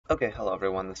Okay, hello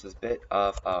everyone. This is a bit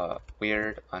of a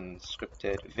weird,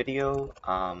 unscripted video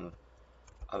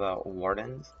about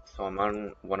wardens. So I'm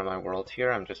on one of my worlds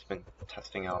here. I've just been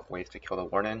testing out ways to kill the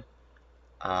warden.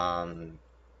 I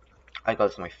got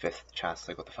this my fifth chance,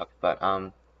 like what the fuck.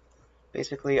 But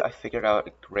basically I figured out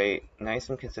a great, nice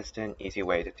and consistent, easy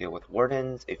way to deal with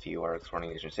wardens if you are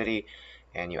exploring Asian City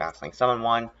and you accidentally summon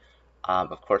one.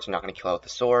 Of course you're not going to kill out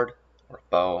with a sword or a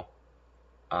bow.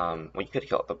 Well, you could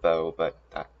kill out the bow, but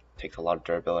that takes a lot of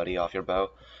durability off your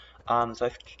bow. So I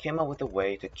came up with a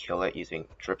way to kill it using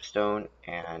dripstone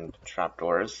and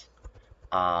trapdoors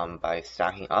by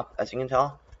stacking up, as you can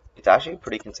tell. It's actually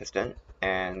pretty consistent,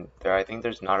 and I think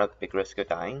there's not a big risk of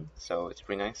dying, so it's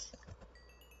pretty nice.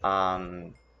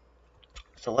 Um,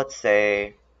 so let's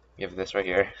say you have this right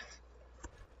here.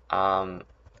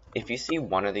 If you see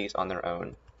one of these on their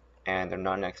own, and they're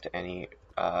not next to any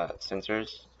sensors,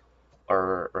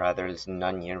 or rather there's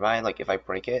none nearby, like if I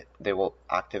break it, they will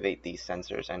activate these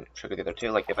sensors and trigger the other two.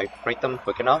 Like if I break them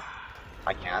quick enough,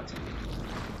 I can't.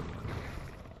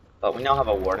 But we now have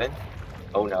a warden.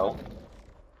 Oh no.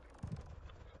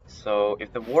 So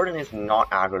if the warden is not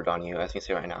aggroed on you, as you can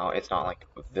see right now, it's not like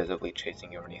visibly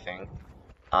chasing you or anything.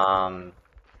 I'm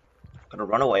gonna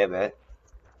run away a bit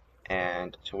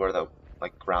and to where the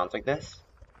ground's like this,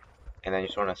 and then you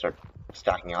just wanna start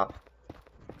stacking up.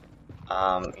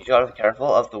 You gotta be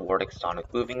careful of the warden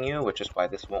sonic moving you, which is why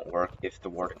this won't work if the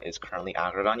warden is currently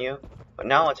aggroed on you. But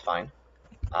now it's fine.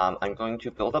 I'm going to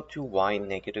build up to Y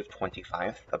negative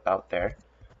 25, about there.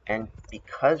 And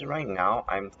because right now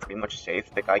I'm pretty much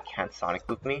safe, the guy can't sonic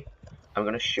boot me, I'm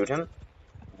gonna shoot him.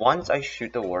 Once I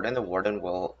shoot the warden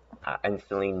will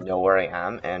instantly know where I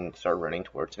am and start running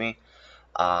towards me.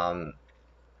 And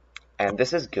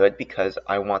this is good because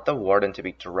I want the warden to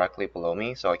be directly below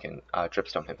me so I can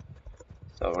dripstone him.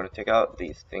 So we're going to take out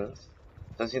these things.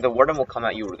 So see, the warden will come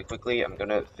at you really quickly. I'm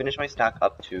going to finish my stack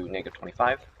up to negative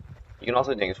 25. You can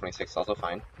also do negative 26, also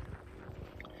fine.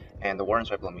 And the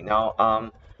warden's right below me.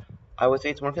 Now, I would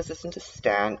say it's more consistent to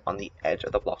stand on the edge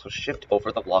of the block. So shift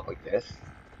over the block like this.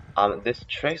 This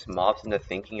tricks mobs into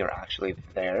thinking you're actually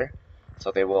there.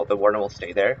 So the warden will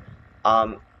stay there.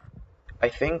 I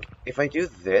think if I do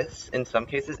this, in some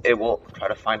cases, it will try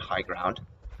to find high ground,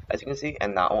 as you can see,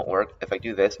 and that won't work. If I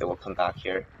do this, it will come back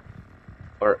here,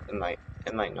 or it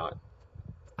might not.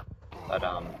 But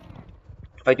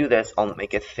if I do this, I'll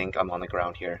make it think I'm on the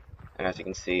ground here, and as you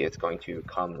can see, it's going to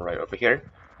come right over here,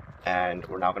 and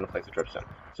we're now going to place a dripstone.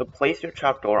 So place your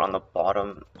trapdoor on the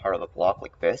bottom part of the block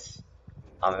like this.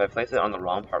 If I place it on the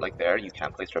wrong part like there, you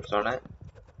can't place dripstone on it.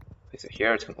 Place it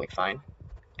here, it's completely fine.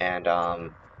 And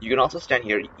you can also stand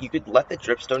here. You could let the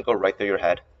dripstone go right through your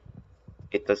head.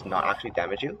 It does not actually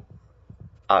damage you.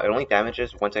 It only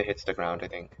damages once it hits the ground, I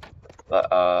think.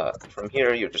 But from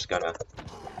here, you're just gonna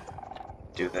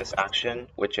do this action,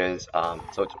 which is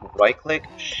so it's right click,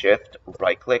 shift,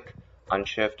 right click,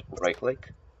 unshift, right click.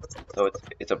 So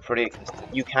it's a pretty.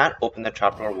 You can't open the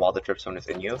trapdoor while the dripstone is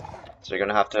in you, so you're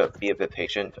gonna have to be a bit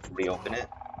patient to reopen it.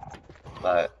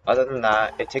 But other than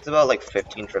that, it takes about like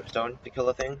 15 dripstone to kill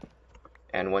the thing.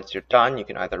 And once you're done, you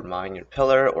can either mine your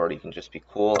pillar, or you can just be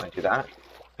cool and do that.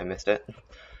 I missed it.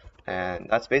 And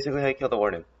that's basically how you kill the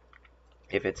warden,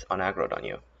 if it's unaggroed on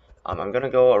you. I'm going to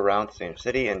go around the same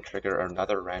city and trigger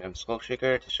another random Skull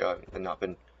Shaker to show I've not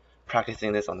been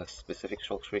practicing this on this specific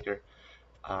Skull Shaker.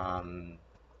 And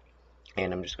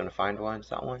I'm just going to find one. Is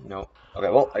that one? No. Okay,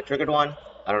 well, I triggered one.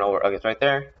 I don't know where. Okay, it's right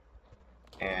there.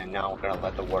 And now we're going to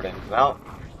let the warden come out.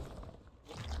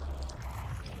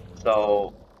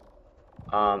 So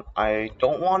I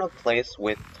don't want to place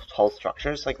with tall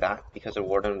structures like that because the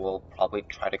warden will probably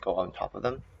try to go on top of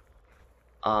them.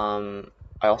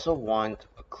 I also want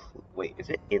a wait, is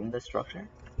it in the structure?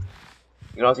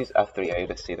 You can also use F3A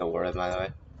to see the warden, by the way.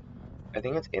 I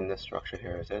think it's in the structure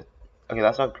here, is it? Okay,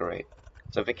 that's not great.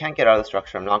 So if it can't get out of the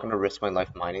structure, I'm not going to risk my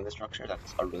life mining the structure.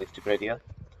 That's a really stupid idea.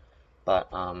 But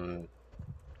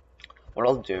what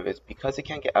I'll do is, because it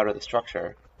can't get out of the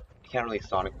structure, it can't really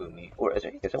sonic boom me. Or is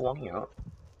it walking out?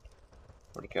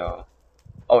 Where'd it go?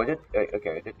 Oh, it did.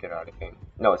 Okay, it did get out, I think.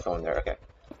 No, it's still in there. Okay,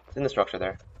 it's in the structure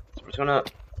there. So we're just gonna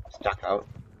stack out.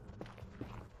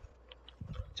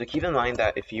 So keep in mind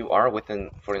that if you are within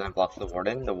 49 blocks of the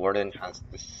warden has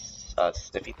this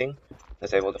sniffy thing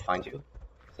that's able to find you.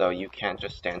 So you can't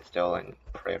just stand still and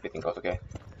pray everything goes okay.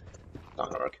 It's not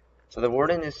gonna work. So the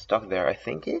warden is stuck there. I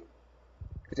think is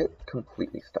it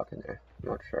completely stuck in there? I'm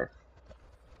not sure.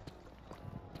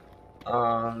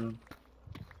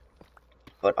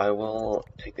 But I will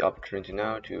take the opportunity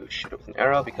now to shoot with an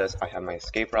arrow because I have my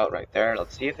escape route right there.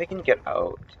 Let's see if it can get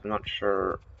out. I'm not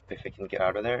sure if it can get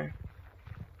out of there.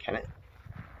 Can it?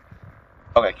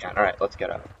 Okay, I can. Alright, let's get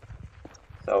out.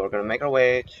 So we're gonna make our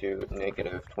way to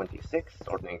negative 26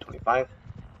 or negative 25.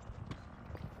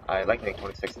 I like negative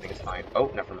 26, I think it's fine. Oh,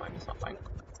 never mind, it's not fine.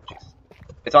 Jeez.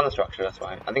 It's on the structure, that's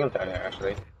why. I think I'm dead there,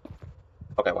 actually.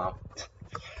 Okay, wow.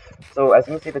 So as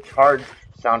you can see, the charge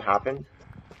sound happened,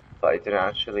 but it didn't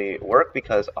actually work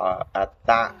because at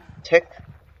that tick,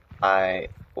 I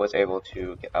was able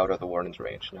to get out of the warden's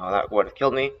range. Now that would have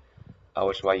killed me,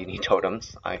 which is why you need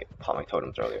totems. I popped my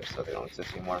totems earlier, so they don't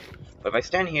exist anymore. But if I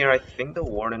stand here, I think the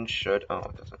warden should... Oh,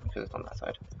 it doesn't, because it's on that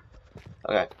side.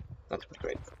 Okay, that's pretty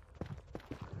great.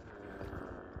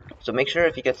 So make sure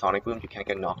if you get Sonic Boom, you can't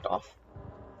get knocked off.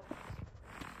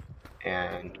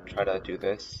 And try to do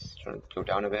this, try to go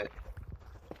down a bit.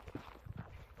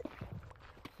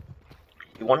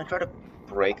 You want to try to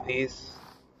break these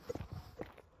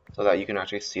so that you can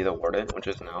actually see the warden, which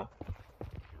is now.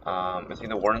 I see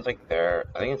the warden's like there.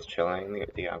 I think it's chilling,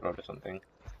 the aggro or something.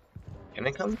 Can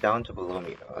it come down to below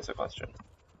me though? That's a question.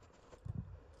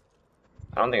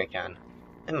 I don't think I can.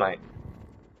 It might.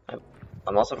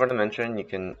 I'm also going to mention you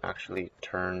can actually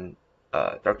turn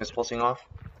darkness pulsing off,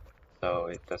 so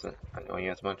it doesn't annoy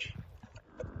you as much.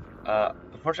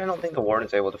 Unfortunately, I don't think the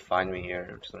warden's able to find me here,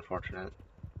 which is unfortunate.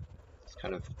 It's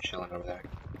kind of chilling over there.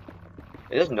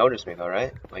 It does notice me though,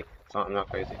 right? Like, I'm not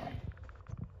crazy.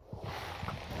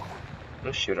 I'm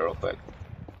gonna shoot it real quick.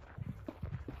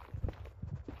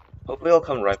 Hopefully it'll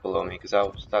come right below me, because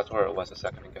that's where it was a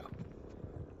second ago.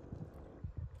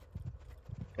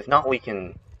 If not, we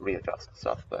can readjust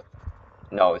stuff, but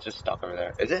no, it's just stuck over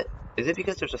there. Is it? Is it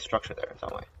because there's a structure there in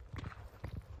some way?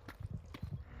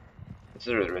 This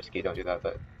is really risky, don't do that,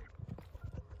 but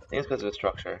I think it's because of the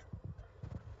structure.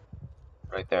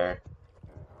 Right there.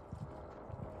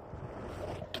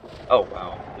 Oh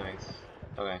wow, nice.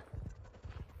 Okay.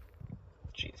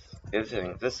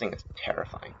 Jeez. This thing is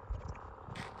terrifying.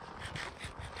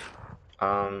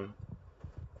 Okay.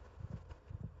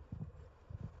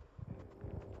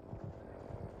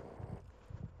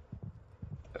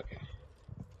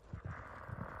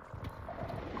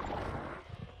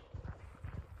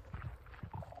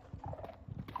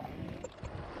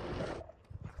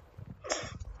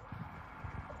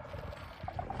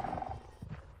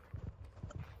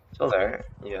 Still there?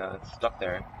 Yeah, it's stuck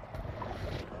there.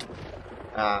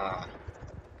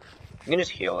 You can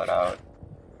just heal it out.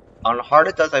 On hard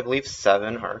it does, I believe,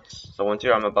 7 hearts. So once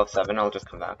I'm above 7, I'll just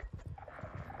come back.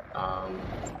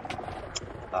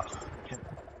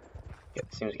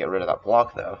 It seems to get rid of that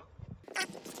block, though.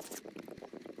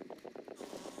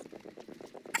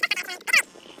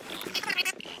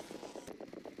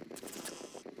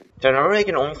 Generally, you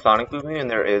can only Sonic Boom you, and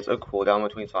there is a cooldown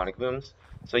between Sonic Booms,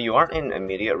 so you aren't in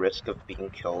immediate risk of being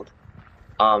killed.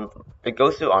 It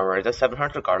goes to armor. It does 7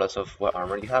 hearts regardless of what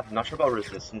armor you have. I'm not sure about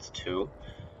resistance too.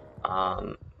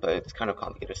 But it's kind of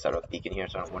complicated to set up beacon here,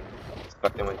 so I wouldn't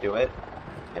expect them to do it.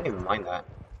 I didn't even mind that.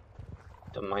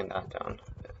 Don't mind that down.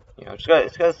 You know, it's got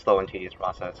a slow and tedious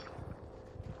process.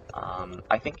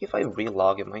 I think if I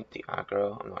relog, it might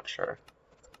de-aggro. I'm not sure.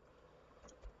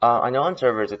 I know on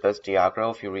servers it does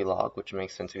de-aggro if you relog, which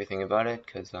makes sense if you think about it,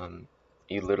 because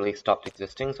you literally stopped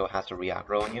existing, so it has to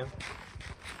re-aggro on you.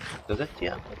 Does it?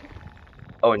 Yeah.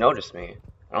 Oh, it noticed me.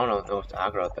 I don't know if it's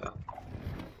aggro though.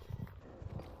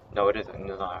 No, it isn't.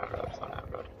 It's not aggro. It's not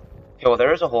aggroed. Okay, well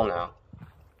there is a hole now.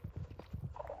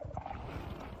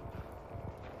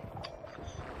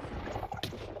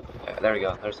 Yeah, there we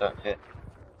go. There's that hit.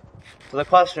 So the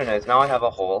question is, now I have a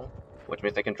hole, which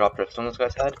means I can drop drifts on this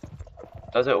guy's head.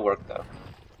 Does it work though?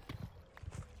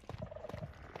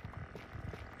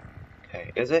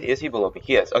 Okay, is he below me?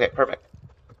 He is. Okay, perfect.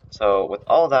 So with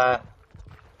all that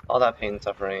pain and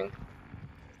suffering,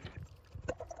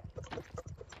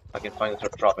 I can finally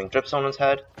start dropping drips on his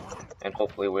head, and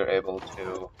hopefully we're able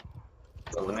to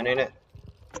eliminate it.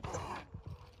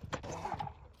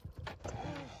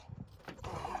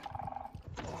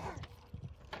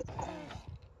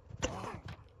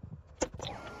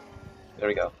 There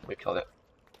we go, we killed it.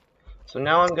 So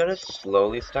now I'm gonna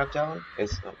slowly stack down.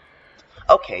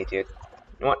 Okay, dude.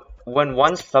 You know what? When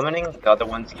one's summoning, the other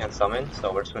ones can't summon,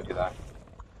 so we're just gonna do that.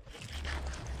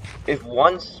 If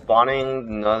one's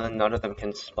spawning, none of them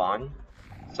can spawn.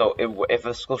 So if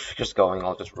a skull trigger's going,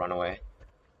 I'll just run away.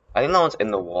 I think that one's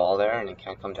in the wall there, and it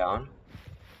can't come down.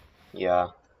 Yeah.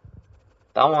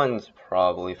 That one's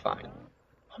probably fine.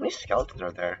 How many skeletons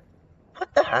are there?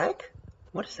 What the heck?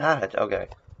 What is that? Okay.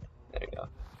 There you go.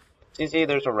 So you see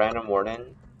there's a random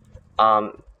warden.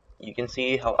 You can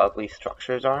see how ugly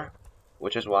structures are,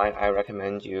 which is why I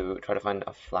recommend you try to find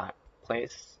a flat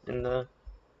place in the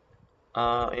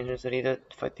ancient city to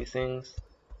fight these things.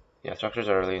 Yeah, structures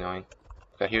are really annoying.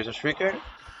 Okay, here's a shrieker.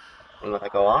 and let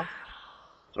that go off.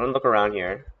 So I'm gonna look around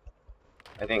here.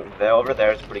 I think over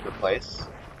there is a pretty good place,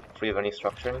 free of any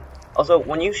structuring. Also,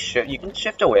 when you shift, you can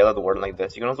shift away like the warden like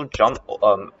this. You can also jump,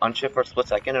 unshift for a split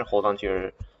second and hold onto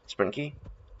your sprint key,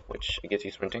 which gives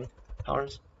you sprinting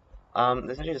powers.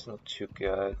 This actually doesn't look too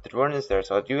good. The warden is there,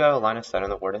 so I do have a line of sight on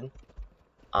the warden.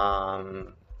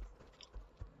 Okay,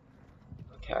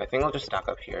 I think I'll just stack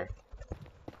up here.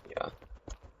 Yeah.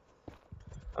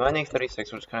 I'm at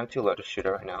 36, which is kind of too low to shoot it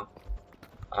right now.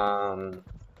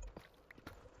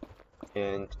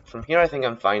 And from here, I think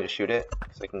I'm fine to shoot it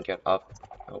because I can get up.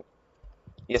 Oh,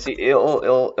 yeah. See,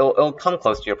 it'll come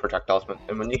close to your projectiles,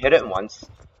 and when you hit it once,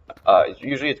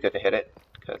 usually it's good to hit it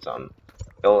because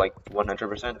it'll like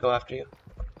 100% go after you.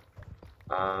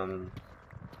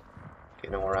 Okay,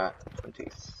 now we're at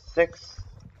 26.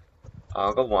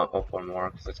 I'll go one more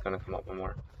because it's gonna come up one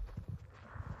more.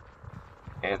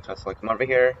 And so let's like come over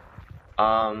here.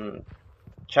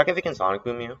 Check if it can sonic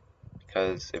boom you,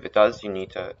 because if it does, you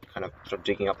need to kind of start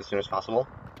digging up as soon as possible.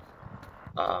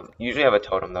 Usually I have a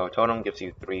totem though. A totem gives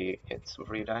you 3 hits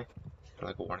before you die, or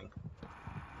like a warning.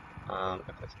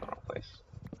 If that's the wrong place.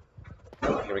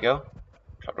 Here we go.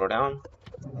 Trap door down,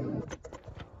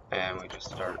 and we just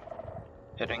start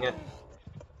hitting it.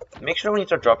 Make sure when you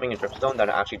start dropping your dripstone that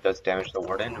it actually does damage to the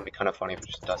warden. It'd be kind of funny if it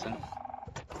just doesn't.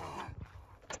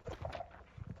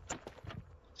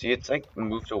 See, it's like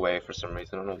moved away for some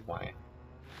reason. I don't know why.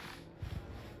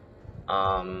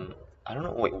 I don't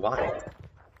know. Wait, why?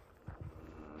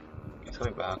 It's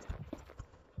coming back.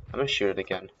 I'm gonna shoot it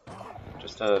again,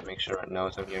 just to make sure it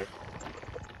knows I'm here.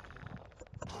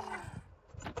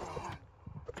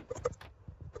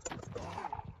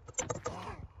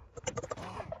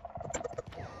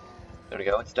 There we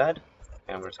go. It's dead,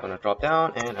 and we're just gonna drop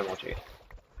down and emoji.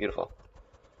 Beautiful.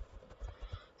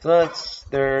 So that's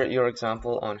your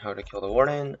example on how to kill the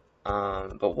warden.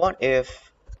 But what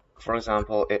if, for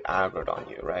example, it aggroed on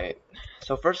you, right?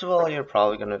 So first of all, you're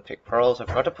probably going to pick pearls. I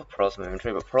forgot to put pearls in my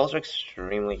inventory, but pearls are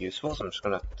extremely useful, so I'm just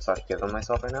going to decide to give them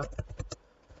myself right now.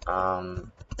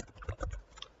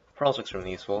 Pearls are extremely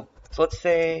useful. So let's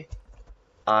say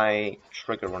I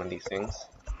trigger one of these things,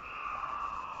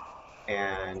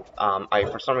 and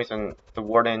for some reason, the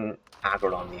warden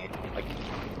aggroed on me, like,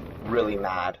 really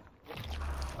mad.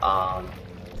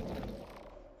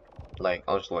 Like,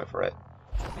 I'll just wait for it.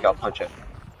 Okay, I'll punch it.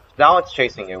 Now it's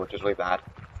chasing you, which is really bad.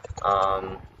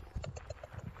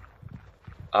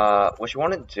 What you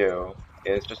want to do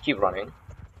is just keep running,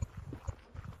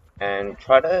 and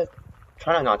try to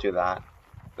not do that.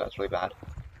 That's really bad.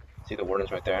 See, the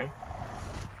warden's right there.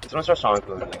 It's gonna start sonic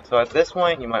booming you. So at this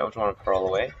point, you might just want to pearl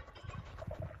away,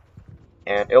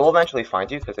 and it will eventually find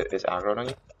you because it is aggroed on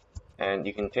you. And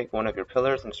you can take one of your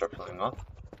pillars and start peeling off.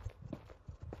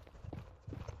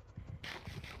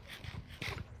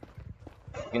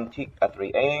 You can take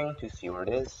F3Aing to see where it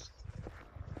is.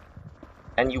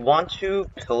 And you want to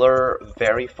pillar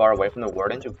very far away from the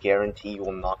warden to guarantee you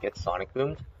will not get sonic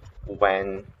boomed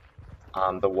when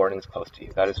the warden's close to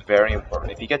you. That is very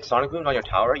important. If you get sonic boomed on your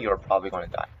tower, you are probably going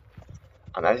to die.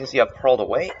 As you can see, I've pearled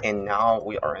away, and now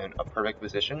we are in a perfect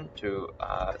position to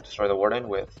destroy the warden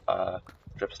with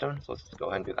dripstone. So let's just go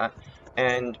ahead and do that.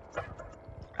 And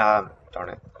darn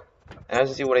it. And as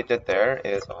you see, what I did there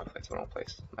is I placed the wrong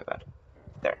place. My bad.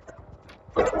 There.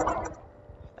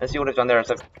 And see what I've done there is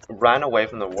I've ran away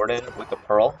from the warden with the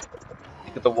pearl.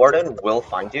 Because the warden will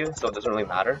find you, so it doesn't really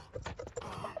matter.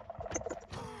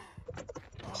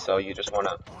 So you just want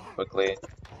to quickly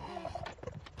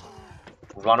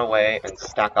run away and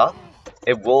stack up.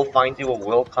 It will find you, it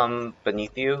will come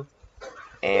beneath you,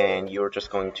 and you're just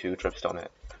going to dripstone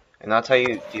it. And that's how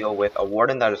you deal with a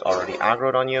warden that is already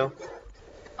aggroed on you.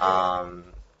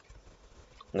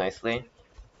 Nicely.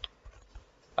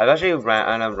 I've actually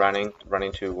ended up running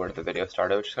to where the video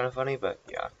started, which is kind of funny, but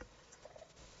yeah.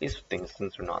 These things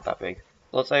are not that big.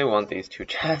 Let's say I want these 2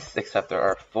 chests, except there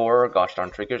are 4 gosh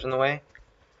darn shriekers in the way.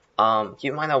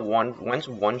 Keep in mind that once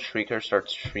one shrieker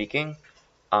starts shrieking,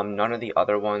 none of the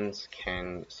other ones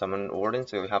can summon a warden,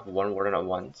 so we have 1 warden at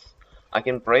once. I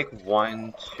can break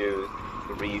 1, 2,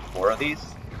 3, 4 of these,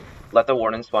 let the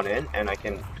warden spawn in, and I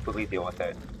can quickly deal with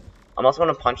it. I'm also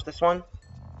going to punch this one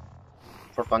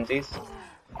for funsies.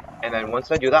 And then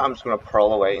once I do that, I'm just going to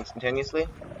pearl away instantaneously.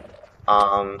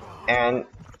 And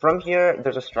from here,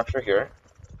 there's a structure here.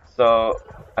 So,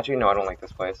 actually, no, I don't like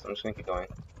this place. I'm just going to keep going.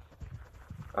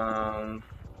 I'm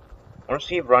going to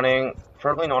keep running,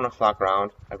 preferably not on a flat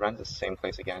ground. I ran to the same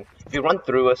place again. If you run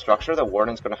through a structure, the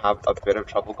warden's going to have a bit of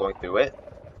trouble going through it.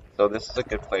 So this is a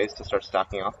good place to start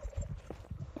stacking up.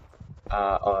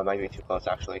 Oh, it might be too close,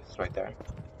 actually. It's right there.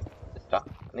 It's stuck.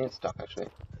 I think it's stuck, actually.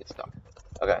 It's stuck.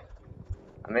 Okay.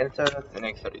 made it to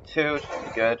inning 32, which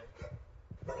is good.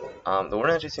 The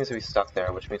warden actually seems to be stuck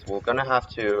there, which means we're gonna have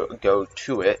to go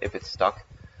to it if it's stuck.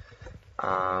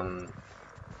 So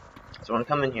when we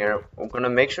come in here, we're gonna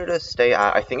make sure to stay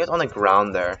at, I think it's on the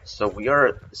ground there, so we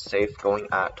are safe going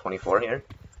at 24 here.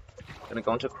 Gonna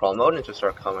go into crawl mode and just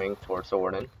start coming towards the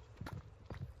warden.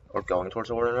 Or going towards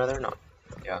the warden rather, no.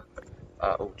 Yeah.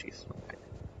 Oh jeez. Okay.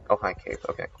 Oh, hi cave,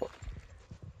 okay, cool.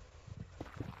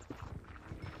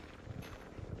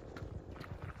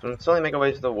 So I'm slowly make our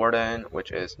way to the warden,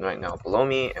 which is right now below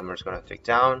me, and we're just gonna take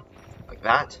down, like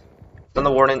that. Then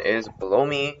the warden is below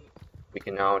me, we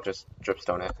can now just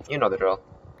dripstone it. You know the drill.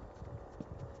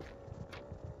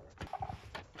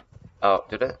 Oh,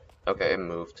 did it? Okay, it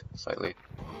moved slightly.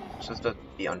 It's just to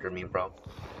be under me, bro.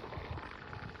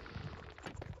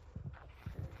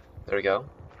 There we go.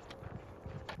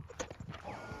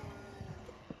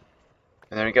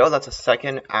 And there we go, that's a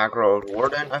second aggro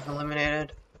warden I've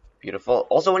eliminated. Beautiful.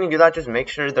 Also, when you do that, just make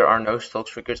sure there are no silk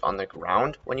streakers on the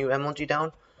ground when you MLG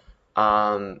down.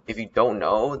 If you don't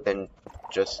know, then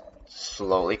just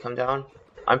slowly come down.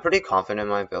 I'm pretty confident in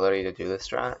my ability to do this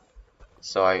strat,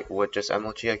 so I would just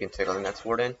MLG, I can take on the next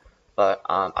warden. But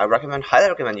I highly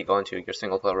recommend you go into your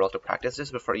single player world to practice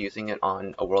this before using it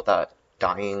on a world that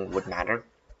dying would matter.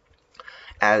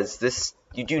 As this,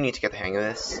 you do need to get the hang of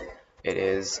this. It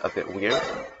is a bit weird.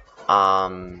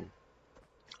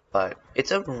 But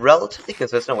it's a relatively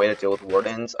consistent way to deal with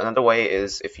wardens. Another way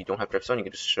is if you don't have dripstone, you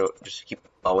can just keep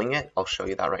bowing it. I'll show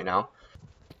you that right now.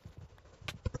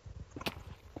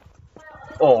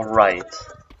 Alright.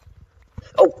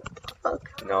 Oh,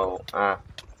 fuck. No.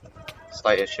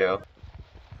 Slight issue.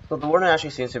 So the warden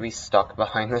actually seems to be stuck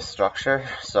behind this structure,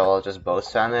 so I'll just bow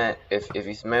spam it. If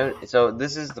he's so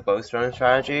this is the bow spam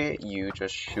strategy. You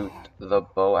just shoot the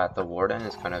bow at the warden.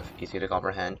 It's kind of easy to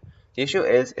comprehend. The issue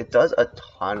is it does a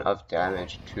ton of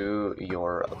damage to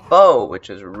your bow, which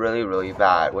is really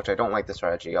bad, which I don't like the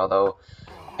strategy. Although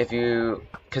if you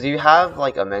have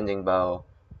like a mending bow,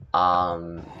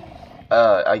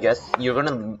 I guess you're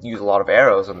gonna use a lot of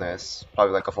arrows on this,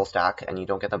 probably like a full stack, and you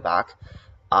don't get them back.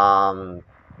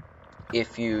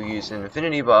 If you use an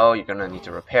infinity bow, you're gonna need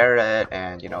to repair it,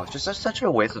 and you know, it's just such a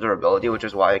waste of durability, which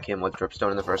is why I came with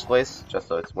dripstone in the first place, just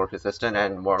so it's more consistent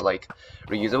and more like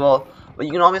reusable. But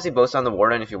you can obviously boast on the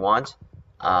warden if you want,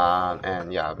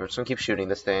 and yeah, we're just gonna keep shooting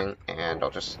this thing, and I'll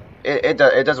just it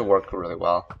doesn't work really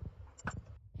well.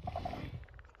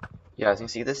 Yeah, as you can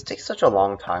see, this takes such a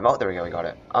long time. Oh, there we go, we got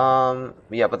it.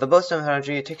 Yeah, but the boast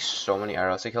energy, it takes so many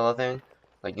arrows to kill a thing.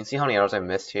 Like, you can see how many arrows I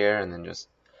missed here, and then just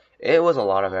it was a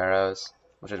lot of arrows,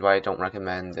 which is why I don't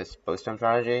recommend this bow spam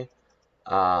strategy.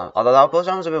 Although that bow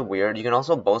spam is a bit weird, you can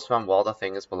also bow spam while the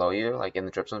thing is below you, like in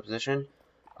the dripstone position.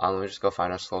 Let me just go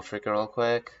find a slow trigger real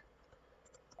quick.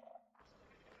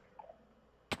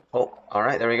 Oh,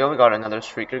 alright, there we go, we got another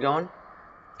streaker going.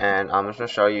 And I'm just going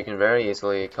to show you can very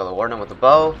easily kill the warden with the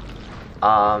bow.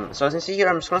 So as you see here,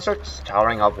 I'm just going to start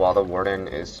towering up while the warden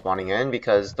is spawning in,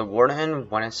 because the warden,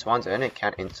 when it spawns in, it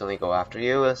can't instantly go after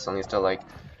you. It still needs to like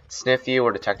sniff you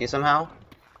or detect you somehow,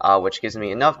 which gives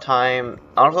me enough time.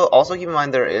 Also keep in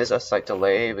mind there is a slight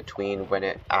delay between when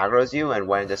it aggroes you and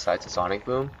when it decides to sonic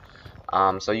boom.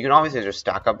 So you can obviously just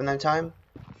stack up in that time.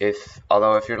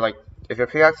 Although if your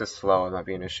pickaxe is slow, it might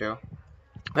be an issue. As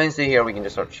you can see here, we can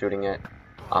just start shooting it.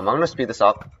 I'm gonna speed this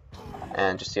up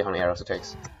and just see how many arrows it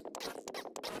takes.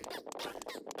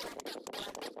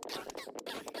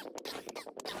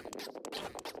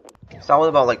 Start with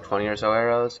about like 20 or so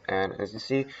arrows, and as you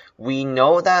see, we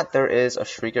know that there is a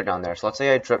streaker down there. So let's say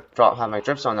I have my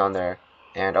dripstone down there,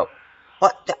 and oh,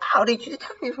 what? How did you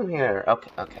detect me from here?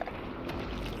 Okay.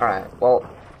 All right. Well,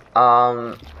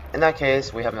 in that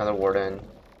case, we have another warden,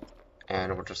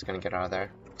 and we're just gonna get out of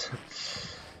there.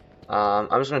 I'm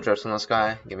just gonna dripstone this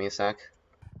guy. Give me a sec.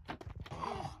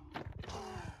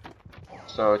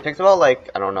 So it takes about like,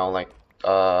 I don't know, like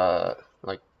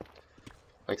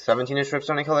 17-ish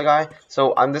dripstone to kill the guy.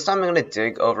 So this time I'm gonna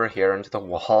dig over here into the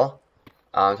wall,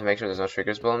 to make sure there's no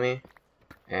streakers below me.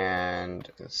 And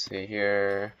let's see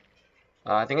here.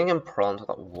 I think I can pearl into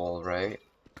the wall, right?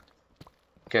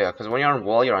 Okay, yeah, because when you're on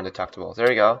wall, you're undetectable. There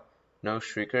you go. No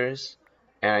streakers.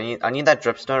 And I need that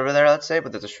dripstone over there, let's say,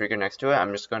 but there's a streaker next to it.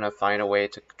 I'm just gonna find a way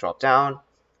to drop down.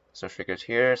 There's no streakers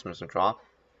here, so I'm just gonna drop.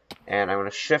 And I'm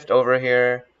gonna shift over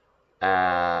here.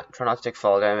 Try not to take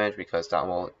fall damage because that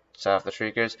will set off the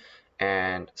streakers.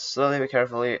 And slowly but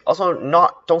carefully. Also,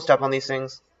 don't step on these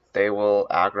things. They will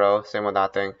aggro. Same with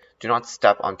that thing. Do not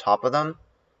step on top of them.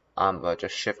 But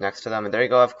just shift next to them. And there you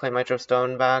go. I've claimed my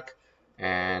dripstone back.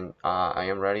 And I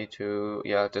am ready to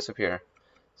disappear.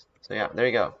 So yeah, there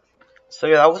you go. So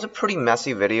yeah, that was a pretty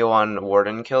messy video on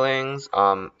warden killings.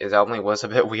 It definitely was a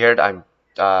bit weird. Yeah,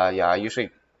 I usually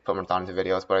put more thought into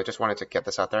videos, but I just wanted to get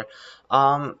this out there.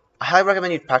 I highly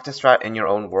recommend you practice strat in your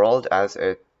own world, as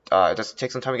it does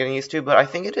take some time getting used to, but I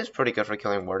think it is pretty good for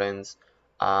killing wardens.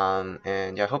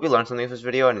 And yeah, I hope you learned something from this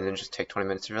video and it didn't just take 20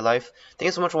 minutes of your life. Thank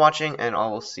you so much for watching, and I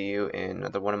will see you in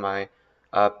another one of my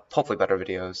hopefully better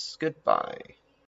videos. Goodbye.